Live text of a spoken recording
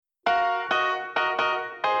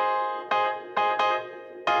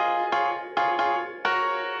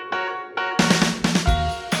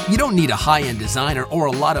don't need a high-end designer or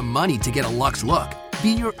a lot of money to get a luxe look.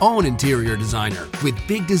 Be your own interior designer with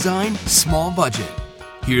big design, small budget.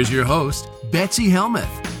 Here's your host, Betsy Helmuth.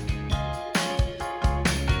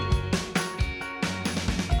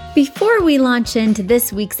 Before we launch into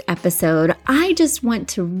this week's episode, I just want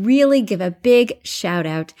to really give a big shout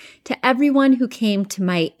out to everyone who came to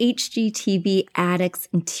my HGTV Addicts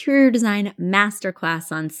Interior Design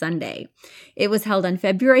Masterclass on Sunday. It was held on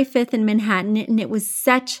February 5th in Manhattan, and it was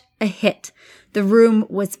such a hit. The room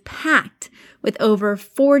was packed with over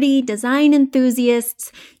 40 design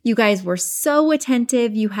enthusiasts. You guys were so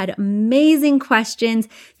attentive. You had amazing questions.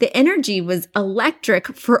 The energy was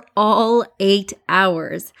electric for all 8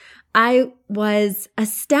 hours. I was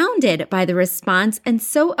astounded by the response and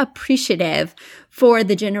so appreciative for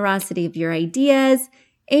the generosity of your ideas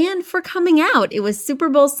and for coming out. It was Super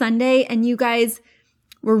Bowl Sunday, and you guys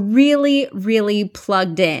were really, really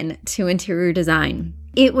plugged in to interior design.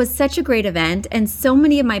 It was such a great event, and so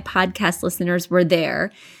many of my podcast listeners were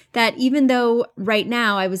there that even though right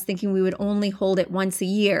now I was thinking we would only hold it once a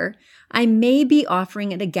year, I may be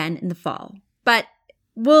offering it again in the fall. But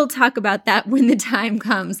we'll talk about that when the time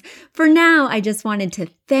comes. For now, I just wanted to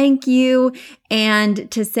thank you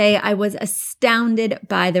and to say I was astounded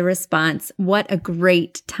by the response. What a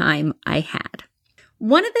great time I had.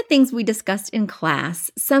 One of the things we discussed in class,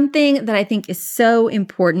 something that I think is so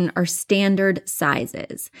important, are standard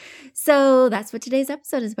sizes. So that's what today's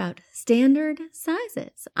episode is about, standard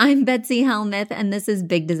sizes. I'm Betsy Helmuth, and this is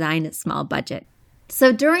Big Design, Small Budget.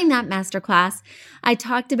 So during that masterclass, I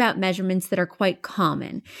talked about measurements that are quite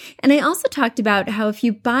common. And I also talked about how if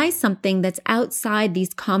you buy something that's outside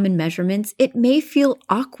these common measurements, it may feel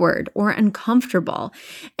awkward or uncomfortable.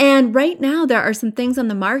 And right now, there are some things on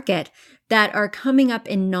the market that are coming up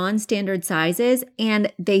in non-standard sizes,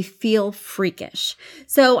 and they feel freakish.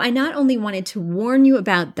 So I not only wanted to warn you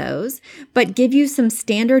about those, but give you some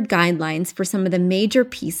standard guidelines for some of the major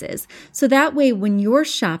pieces. So that way, when you're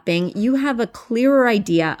shopping, you have a clearer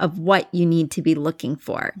idea of what you need to be looking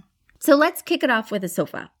for. So let's kick it off with a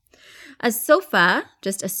sofa. A sofa,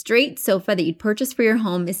 just a straight sofa that you'd purchase for your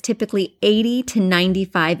home, is typically 80 to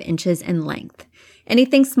 95 inches in length.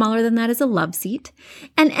 Anything smaller than that is a love seat,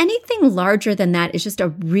 and anything larger than that is just a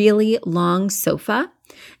really long sofa.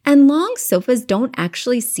 And long sofas don't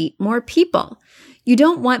actually seat more people. You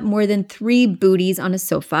don't want more than 3 booties on a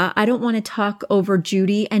sofa. I don't want to talk over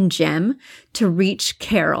Judy and Jim to reach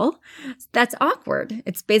Carol. That's awkward.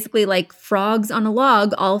 It's basically like frogs on a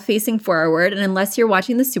log all facing forward, and unless you're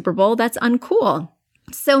watching the Super Bowl, that's uncool.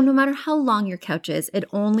 So no matter how long your couch is, it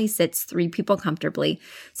only sits 3 people comfortably.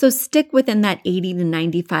 So stick within that 80 to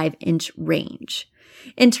 95 inch range.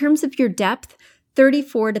 In terms of your depth,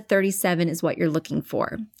 34 to 37 is what you're looking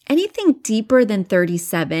for. Anything deeper than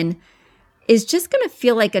 37 is just going to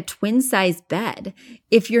feel like a twin-size bed.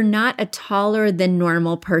 If you're not a taller than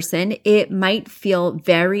normal person, it might feel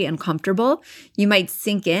very uncomfortable. You might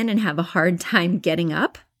sink in and have a hard time getting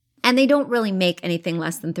up. And they don't really make anything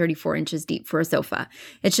less than 34 inches deep for a sofa.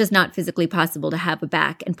 It's just not physically possible to have a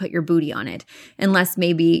back and put your booty on it, unless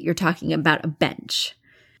maybe you're talking about a bench.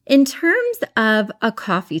 In terms of a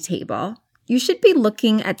coffee table, you should be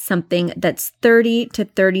looking at something that's 30 to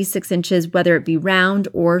 36 inches, whether it be round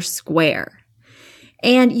or square.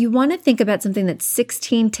 And you want to think about something that's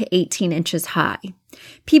 16 to 18 inches high.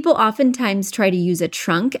 People oftentimes try to use a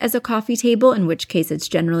trunk as a coffee table, in which case it's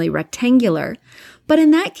generally rectangular. But in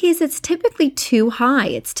that case, it's typically too high.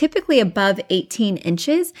 It's typically above 18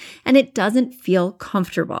 inches, and it doesn't feel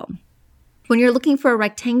comfortable. When you're looking for a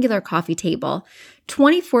rectangular coffee table,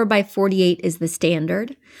 24 by 48 is the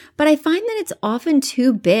standard, but I find that it's often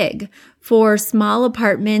too big for small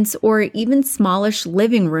apartments or even smallish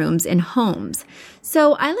living rooms in homes.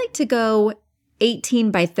 So I like to go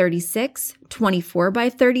 18 by 36, 24 by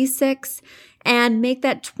 36, and make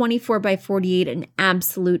that 24 by 48 an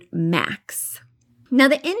absolute max. Now,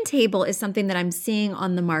 the end table is something that I'm seeing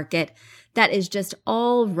on the market that is just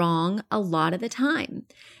all wrong a lot of the time.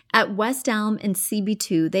 At West Elm and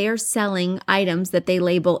CB2, they are selling items that they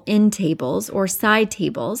label end tables or side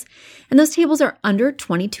tables, and those tables are under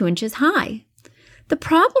 22 inches high. The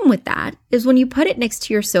problem with that is when you put it next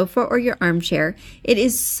to your sofa or your armchair, it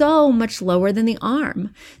is so much lower than the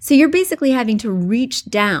arm. So you're basically having to reach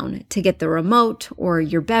down to get the remote or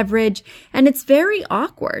your beverage, and it's very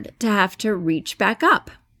awkward to have to reach back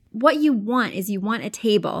up. What you want is you want a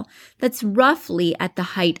table that's roughly at the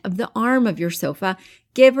height of the arm of your sofa,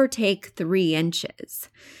 give or take 3 inches.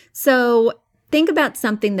 So Think about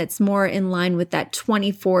something that's more in line with that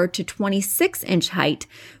 24 to 26 inch height,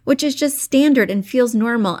 which is just standard and feels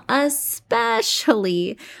normal,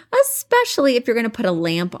 especially if you're going to put a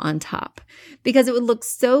lamp on top, because it would look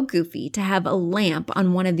so goofy to have a lamp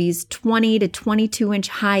on one of these 20 to 22 inch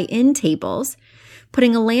high end tables,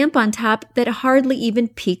 putting a lamp on top that hardly even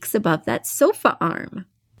peaks above that sofa arm.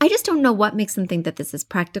 I just don't know what makes them think that this is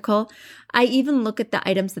practical. I even look at the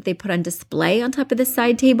items that they put on display on top of this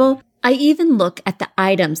side table. I even look at the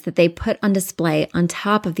items that they put on display on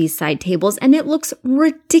top of these side tables, and it looks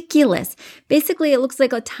ridiculous. Basically, it looks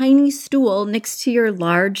like a tiny stool next to your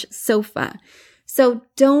large sofa. So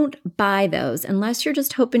don't buy those unless you're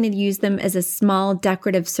just hoping to use them as a small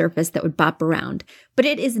decorative surface that would bop around. But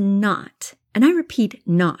it is not, and I repeat,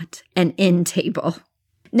 not an end table.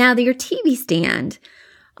 Now, your TV stand.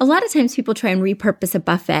 A lot of times people try and repurpose a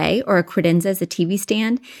buffet or a credenza as a TV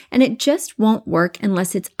stand, and it just won't work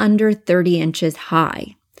unless it's under 30 inches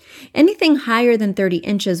high. Anything higher than 30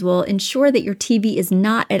 inches will ensure that your TV is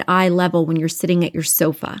not at eye level when you're sitting at your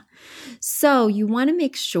sofa. So you want to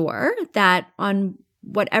make sure that on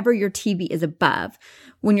whatever your TV is above,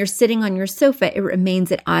 when you're sitting on your sofa, it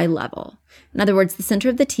remains at eye level. In other words, the center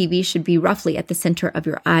of the TV should be roughly at the center of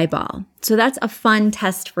your eyeball. So that's a fun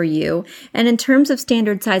test for you. And in terms of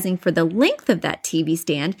standard sizing for the length of that TV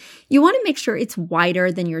stand, you want to make sure it's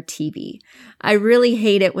wider than your TV. I really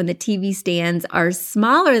hate it when the TV stands are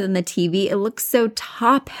smaller than the TV. It looks so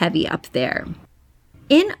top heavy up there.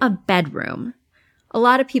 In a bedroom, a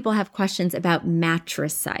lot of people have questions about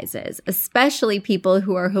mattress sizes, especially people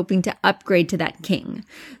who are hoping to upgrade to that king.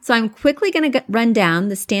 So I'm quickly going to run down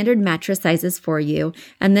the standard mattress sizes for you,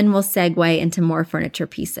 and then we'll segue into more furniture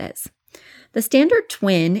pieces. The standard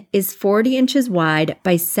twin is 40 inches wide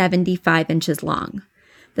by 75 inches long.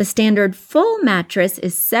 The standard full mattress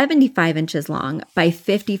is 75 inches long by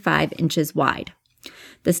 55 inches wide.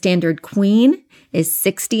 The standard queen is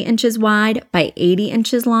 60 inches wide by 80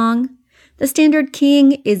 inches long. The standard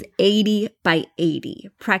king is 80 by 80,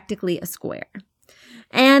 practically a square.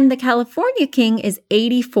 And the California king is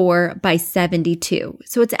 84 by 72.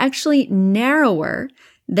 So it's actually narrower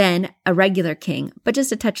than a regular king, but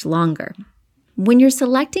just a touch longer. When you're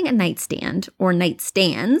selecting a nightstand or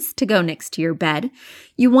nightstands to go next to your bed,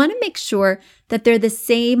 you want to make sure that they're the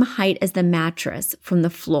same height as the mattress from the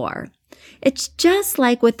floor. It's just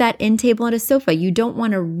like with that end table and a sofa. You don't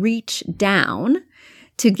want to reach down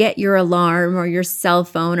to get your alarm or your cell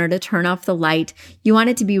phone or to turn off the light. You want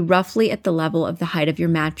it to be roughly at the level of the height of your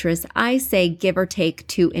mattress. I say give or take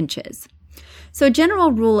 2 inches. So a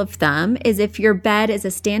general rule of thumb is if your bed is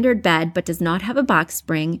a standard bed but does not have a box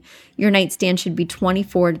spring, your nightstand should be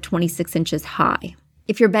 24 to 26 inches high.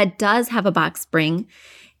 If your bed does have a box spring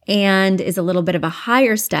and is a little bit of a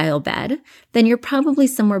higher style bed, then you're probably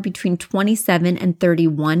somewhere between 27 and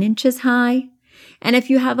 31 inches high. And if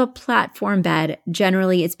you have a platform bed,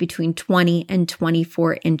 generally it's between 20 and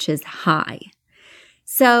 24 inches high.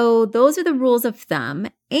 So those are the rules of thumb.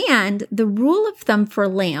 And the rule of thumb for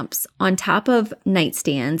lamps on top of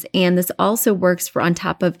nightstands, and this also works for on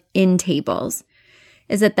top of end tables,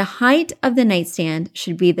 is that the height of the nightstand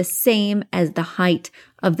should be the same as the height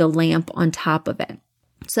of the lamp on top of it.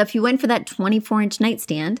 So if you went for that 24-inch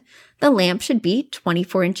nightstand, the lamp should be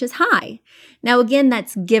 24 inches high. Now, again,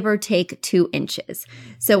 that's give or take 2 inches.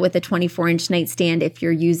 So with a 24-inch nightstand, if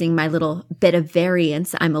you're using my little bit of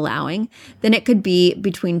variance I'm allowing, then it could be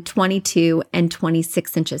between 22 and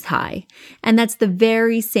 26 inches high. And that's the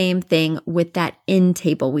very same thing with that end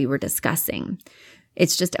table we were discussing.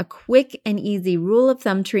 It's just a quick and easy rule of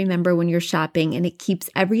thumb to remember when you're shopping, and it keeps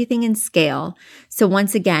everything in scale. So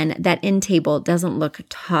once again, that end table doesn't look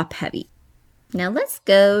top heavy. Now let's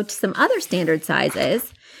go to some other standard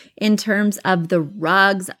sizes in terms of the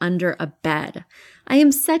rugs under a bed. I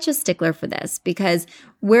am such a stickler for this because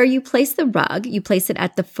where you place the rug, you place it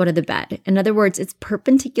at the foot of the bed. In other words, it's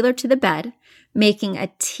perpendicular to the bed, making a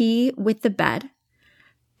T with the bed.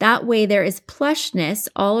 That way there is plushness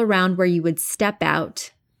all around where you would step out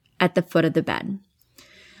at the foot of the bed.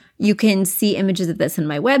 You can see images of this on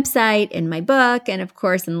my website, in my book, and of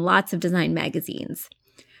course in lots of design magazines.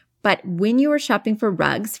 But when you are shopping for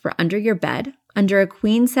rugs for under your bed, under a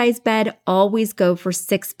queen size bed, always go for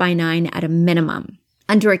 6 by 9 at a minimum.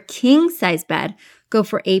 Under a king size bed, go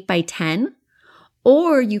for 8 by 10,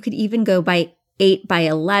 or you could even go by 8 by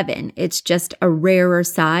 11. It's just a rarer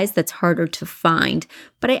size that's harder to find,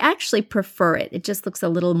 but I actually prefer it. It just looks a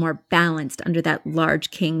little more balanced under that large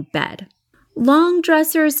king bed. Long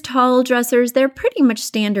dressers, tall dressers, they're pretty much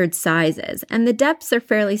standard sizes, and the depths are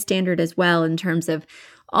fairly standard as well in terms of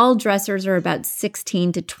all dressers are about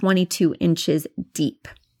 16 to 22 inches deep.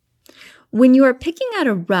 When you are picking out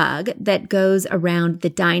a rug that goes around the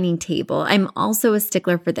dining table, I'm also a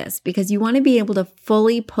stickler for this because you want to be able to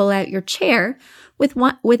fully pull out your chair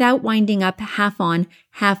without winding up half on,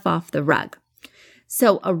 half off the rug.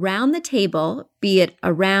 So around the table, be it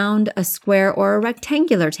around a square or a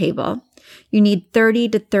rectangular table, you need 30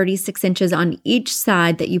 to 36 inches on each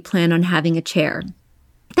side that you plan on having a chair.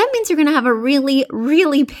 That means you're going to have a really,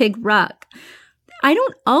 really big rug. I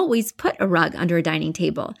don't always put a rug under a dining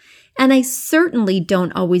table, and I certainly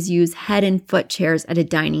don't always use head and foot chairs at a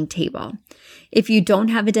dining table. If you don't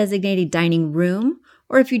have a designated dining room,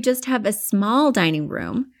 or if you just have a small dining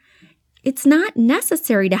room, it's not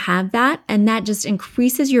necessary to have that, and that just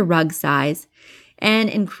increases your rug size and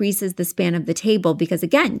increases the span of the table because,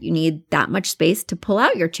 again, you need that much space to pull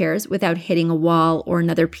out your chairs without hitting a wall or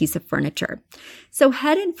another piece of furniture. So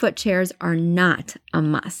head and foot chairs are not a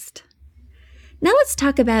must. Now let's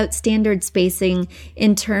talk about standard spacing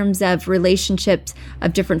in terms of relationships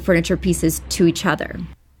of different furniture pieces to each other.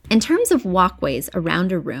 In terms of walkways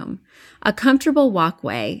around a room, a comfortable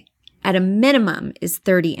walkway at a minimum is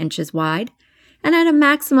 30 inches wide, and at a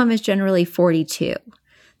maximum is generally 42.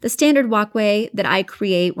 The standard walkway that I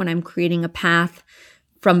create when I'm creating a path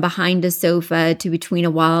from behind a sofa to between a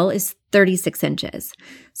wall is 36 inches.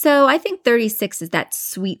 So I think 36 is that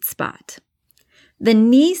sweet spot. The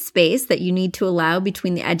knee space that you need to allow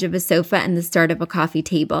between the edge of a sofa and the start of a coffee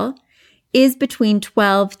table is between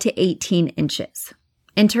 12 to 18 inches.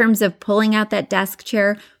 In terms of pulling out that desk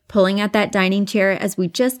chair, pulling out that dining chair, as we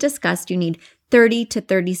just discussed, you need 30 to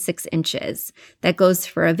 36 inches. That goes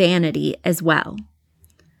for a vanity as well.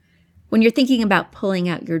 When you're thinking about pulling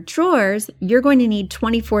out your drawers, you're going to need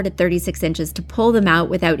 24 to 36 inches to pull them out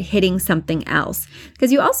without hitting something else,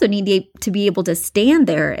 because you also need to be able to stand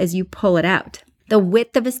there as you pull it out. The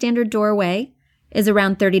width of a standard doorway is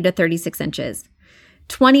around 30 to 36 inches.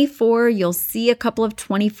 24, you'll see a couple of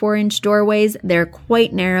 24-inch doorways. They're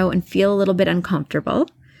quite narrow and feel a little bit uncomfortable.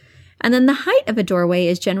 And then the height of a doorway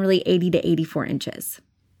is generally 80 to 84 inches.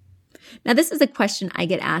 Now, this is a question I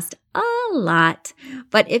get asked a lot,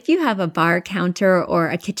 but if you have a bar counter or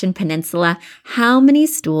a kitchen peninsula, how many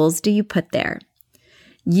stools do you put there?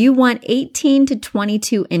 You want 18 to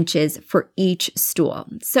 22 inches for each stool.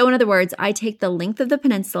 So in other words, I take the length of the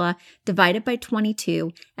peninsula, divide it by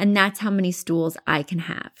 22, and that's how many stools I can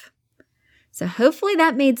have. So hopefully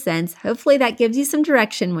that made sense. Hopefully that gives you some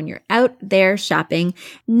direction when you're out there shopping.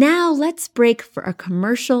 Now let's break for a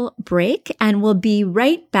commercial break, and we'll be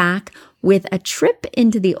right back with a trip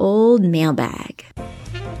into the old mailbag.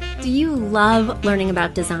 Do you love learning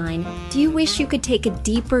about design? Do you wish you could take a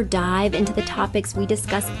deeper dive into the topics we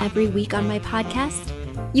discuss every week on my podcast?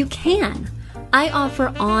 You can. I offer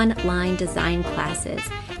online design classes.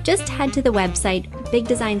 Just head to the website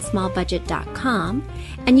bigdesignsmallbudget.com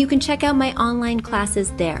and you can check out my online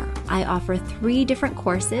classes there. I offer 3 different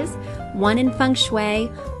courses, one in feng shui,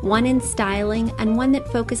 one in styling, and one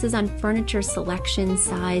that focuses on furniture selection,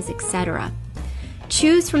 size, etc.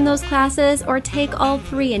 Choose from those classes or take all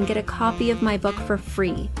 3 and get a copy of my book for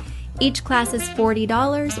free. Each class is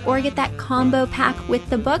 $40 or get that combo pack with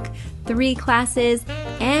the book, 3 classes,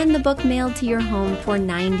 and the book mailed to your home for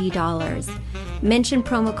 $90. Mention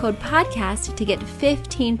promo code podcast to get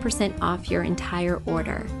 15% off your entire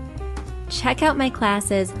order. Check out my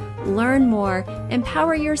classes, learn more,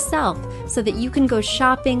 empower yourself so that you can go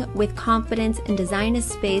shopping with confidence and design a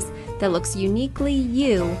space that looks uniquely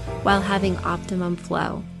you while having optimum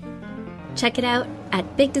flow. Check it out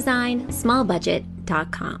at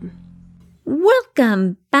bigdesignsmallbudget.com.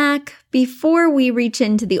 Welcome back. Before we reach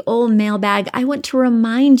into the old mailbag, I want to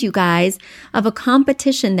remind you guys of a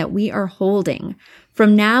competition that we are holding.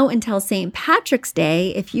 From now until St. Patrick's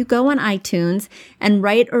Day, if you go on iTunes and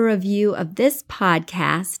write a review of this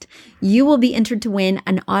podcast, you will be entered to win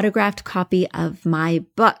an autographed copy of my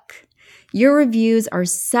book. Your reviews are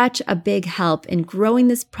such a big help in growing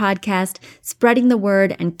this podcast, spreading the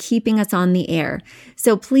word, and keeping us on the air.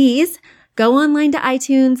 So please go online to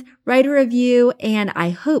iTunes, write a review, and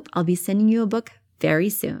I hope I'll be sending you a book very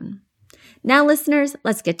soon. Now, listeners,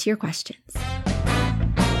 let's get to your questions.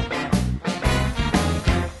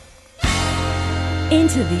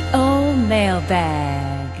 Into the old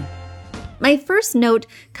mailbag. My first note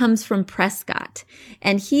comes from Prescott,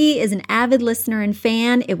 and he is an avid listener and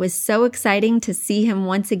fan. It was so exciting to see him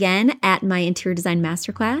once again at my interior design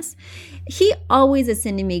masterclass. He always is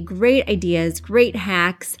sending me great ideas, great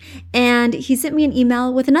hacks, and he sent me an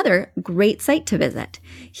email with another great site to visit.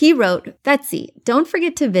 He wrote, Betsy, don't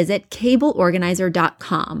forget to visit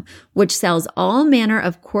cableorganizer.com, which sells all manner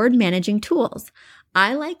of cord managing tools.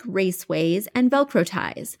 I like raceways and Velcro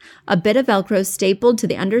ties. A bit of Velcro stapled to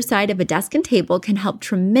the underside of a desk and table can help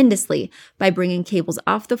tremendously by bringing cables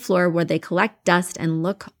off the floor where they collect dust and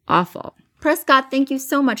look awful. Prescott, thank you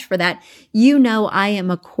so much for that. You know I am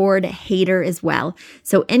a cord hater as well.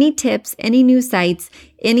 So any tips, any new sites,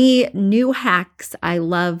 any new hacks, I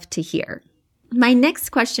love to hear. My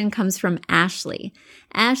next question comes from Ashley.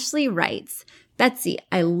 Ashley writes, Betsy,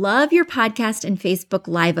 I love your podcast and Facebook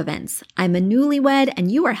live events. I'm a newlywed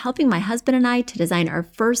and you are helping my husband and I to design our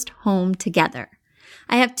first home together.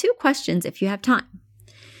 I have 2 questions if you have time.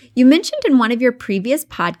 You mentioned in one of your previous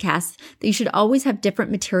podcasts that you should always have different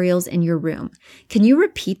materials in your room. Can you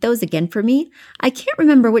repeat those again for me? I can't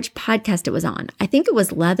remember which podcast it was on. I think it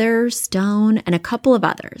was leather, stone, and a couple of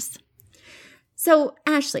others. So,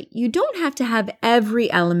 Ashley, you don't have to have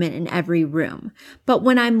every element in every room, but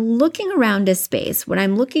when I'm looking around a space, when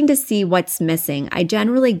I'm looking to see what's missing, I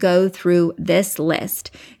generally go through this list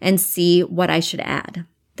and see what I should add.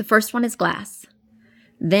 The first one is glass,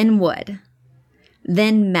 then wood,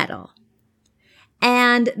 then metal.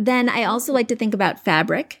 And then I also like to think about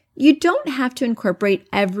fabric. You don't have to incorporate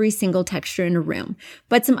every single texture in a room,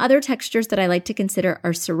 but some other textures that I like to consider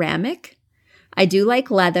are ceramic. I do like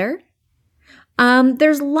leather.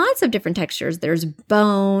 There's lots of different textures. There's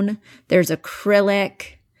bone, there's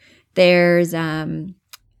acrylic, there's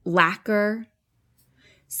lacquer.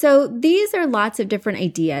 So these are lots of different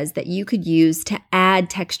ideas that you could use to add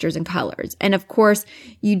textures and colors. And of course,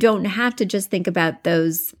 you don't have to just think about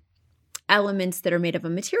those elements that are made of a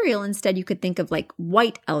material. Instead, you could think of like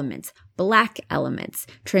white elements, black elements,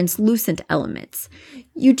 translucent elements.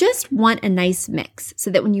 You just want a nice mix so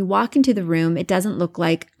that when you walk into the room, it doesn't look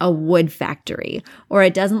like a wood factory or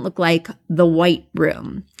it doesn't look like the white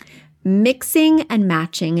room. Mixing and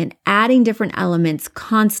matching and adding different elements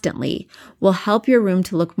constantly will help your room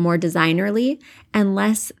to look more designerly and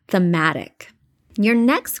less thematic. Your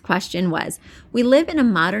next question was, we live in a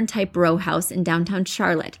modern type row house in downtown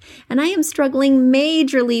Charlotte, and I am struggling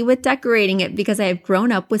majorly with decorating it because I have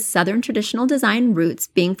grown up with Southern traditional design roots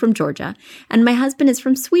being from Georgia, and my husband is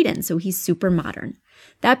from Sweden, so he's super modern.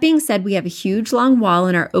 That being said, we have a huge long wall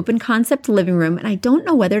in our open concept living room, and I don't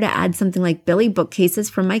know whether to add something like Billy bookcases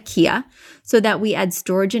from IKEA so that we add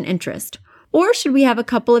storage and interest. Or should we have a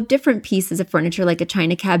couple of different pieces of furniture like a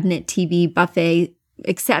china cabinet, TV, buffet,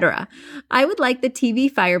 etc. I would like the TV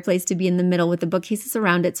fireplace to be in the middle with the bookcases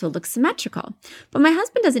around it so it looks symmetrical. But my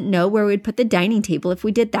husband doesn't know where we'd put the dining table if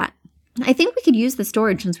we did that. I think we could use the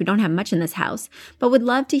storage since we don't have much in this house, but would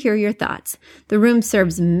love to hear your thoughts. The room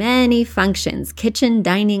serves many functions: kitchen,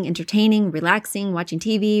 dining, entertaining, relaxing, watching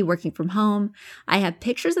TV, working from home. I have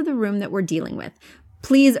pictures of the room that we're dealing with.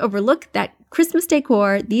 Please overlook that Christmas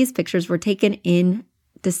decor. These pictures were taken in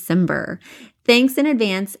December. Thanks in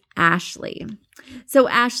advance, Ashley. So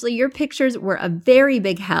Ashley, your pictures were a very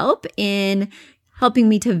big help in helping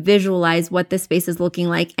me to visualize what the space is looking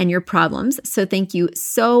like and your problems. So thank you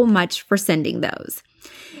so much for sending those.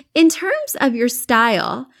 In terms of your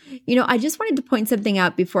style, I just wanted to point something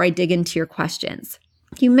out before I dig into your questions.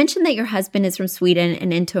 You mentioned that your husband is from Sweden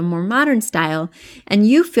and into a more modern style, and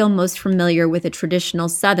you feel most familiar with a traditional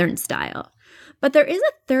Southern style. But there is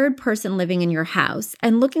a third person living in your house,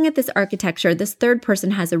 and looking at this architecture, this third person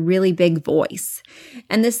has a really big voice.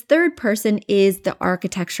 And this third person is the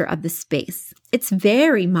architecture of the space. It's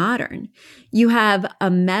very modern. You have a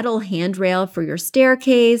metal handrail for your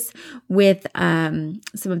staircase with some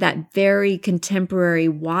of that very contemporary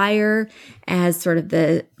wire as sort of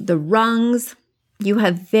the rungs. You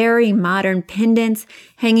have very modern pendants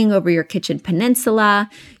hanging over your kitchen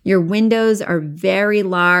peninsula. Your windows are very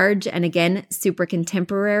large and again, super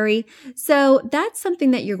contemporary. So that's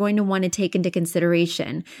something that you're going to want to take into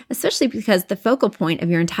consideration, especially because the focal point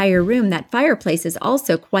of your entire room, that fireplace, is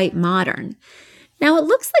also quite modern. Now, it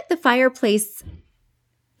looks like the fireplace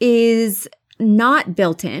is not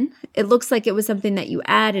built in. It looks like it was something that you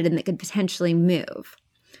added and that could potentially move.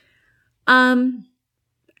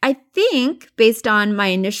 I think, based on my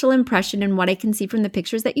initial impression and what I can see from the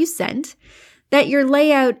pictures that you sent, that your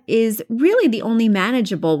layout is really the only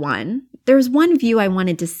manageable one. There's one view I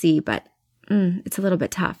wanted to see, but it's a little bit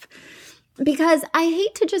tough. Because I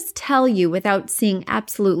hate to just tell you without seeing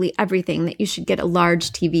absolutely everything that you should get a large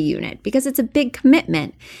TV unit, because it's a big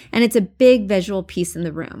commitment and it's a big visual piece in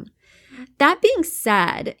the room. That being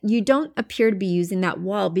said, you don't appear to be using that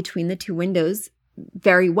wall between the 2 windows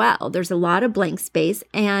very well. There's a lot of blank space,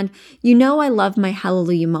 and I love my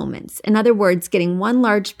hallelujah moments. In other words, getting one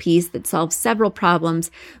large piece that solves several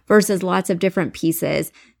problems versus lots of different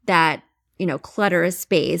pieces that, clutter a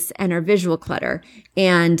space and are visual clutter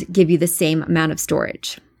and give you the same amount of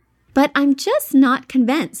storage. But I'm just not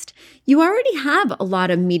convinced. You already have a lot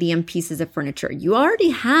of medium pieces of furniture. You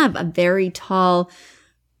already have a very tall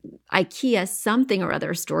IKEA something or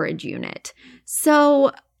other storage unit.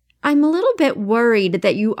 So I'm a little bit worried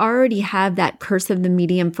that you already have that curse of the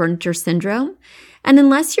medium furniture syndrome. And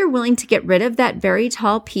unless you're willing to get rid of that very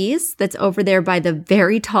tall piece that's over there by the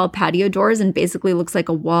very tall patio doors and basically looks like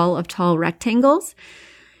a wall of tall rectangles,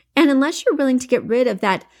 and unless you're willing to get rid of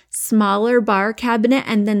that smaller bar cabinet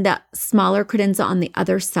and then the smaller credenza on the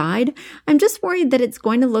other side, I'm just worried that it's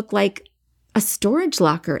going to look like a storage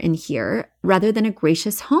locker in here rather than a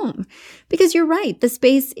gracious home. Because you're right, the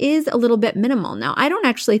space is a little bit minimal. Now, I don't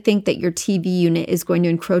actually think that your TV unit is going to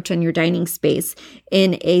encroach on your dining space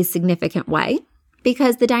in a significant way,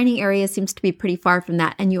 because the dining area seems to be pretty far from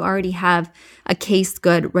that, and you already have a case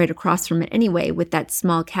good right across from it anyway with that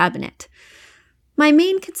small cabinet. My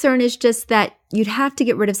main concern is just that you'd have to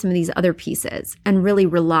get rid of some of these other pieces and really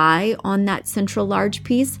rely on that central large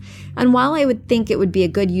piece. And while I would think it would be a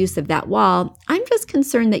good use of that wall, I'm just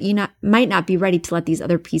concerned that you might not be ready to let these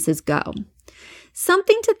other pieces go.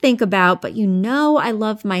 Something to think about, but I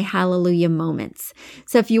love my hallelujah moments.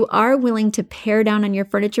 So if you are willing to pare down on your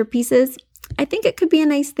furniture pieces, I think it could be a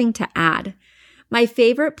nice thing to add. My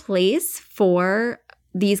favorite place for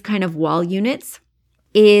these kind of wall units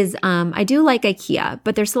is, I do like IKEA,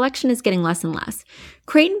 but their selection is getting less and less.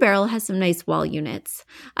 Crate & Barrel has some nice wall units.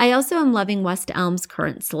 I also am loving West Elm's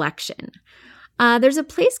current selection. There's a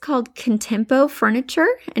place called Contempo Furniture,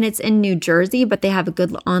 and it's in New Jersey, but they have a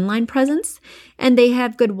good online presence, and they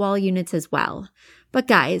have good wall units as well. But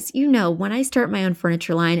guys, when I start my own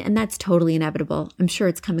furniture line, and that's totally inevitable, I'm sure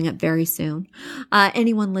it's coming up very soon.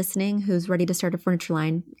 Anyone listening who's ready to start a furniture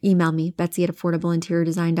line, email me,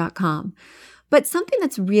 Betsy@affordableinteriordesign.com. But something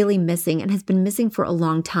that's really missing and has been missing for a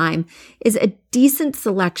long time is a decent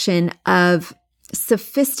selection of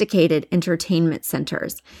sophisticated entertainment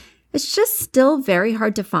centers. It's just still very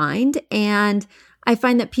hard to find, and I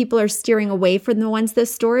find that people are steering away from the ones with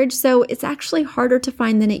storage, so it's actually harder to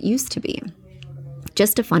find than it used to be.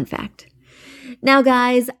 Just a fun fact. Now,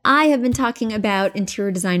 guys, I have been talking about interior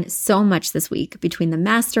design so much this week, between the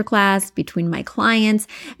masterclass, between my clients,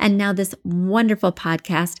 and now this wonderful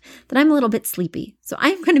podcast, that I'm a little bit sleepy. So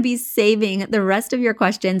I'm going to be saving the rest of your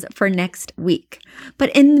questions for next week. But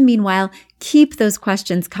in the meanwhile, keep those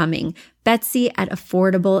questions coming.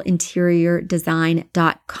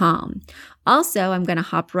 Betsy@affordableinteriordesign.com. Also, I'm going to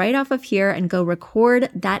hop right off of here and go record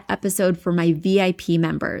that episode for my VIP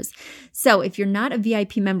members. So if you're not a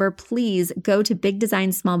VIP member, please go to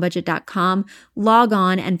bigdesignsmallbudget.com, log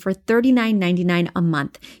on, and for $39.99 a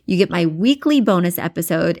month, you get my weekly bonus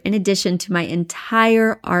episode in addition to my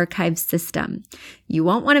entire archive system. You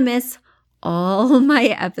won't want to miss all my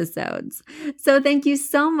episodes. So thank you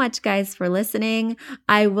so much, guys, for listening.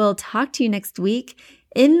 I will talk to you next week.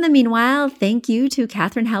 In the meanwhile, thank you to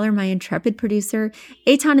Catherine Heller, my intrepid producer,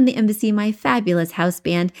 Aton and the Embassy, my fabulous house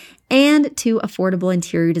band, and to Affordable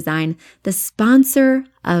Interior Design, the sponsor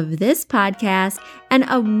of this podcast and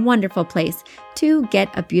a wonderful place to get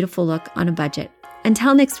a beautiful look on a budget.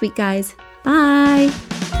 Until next week, guys. Bye.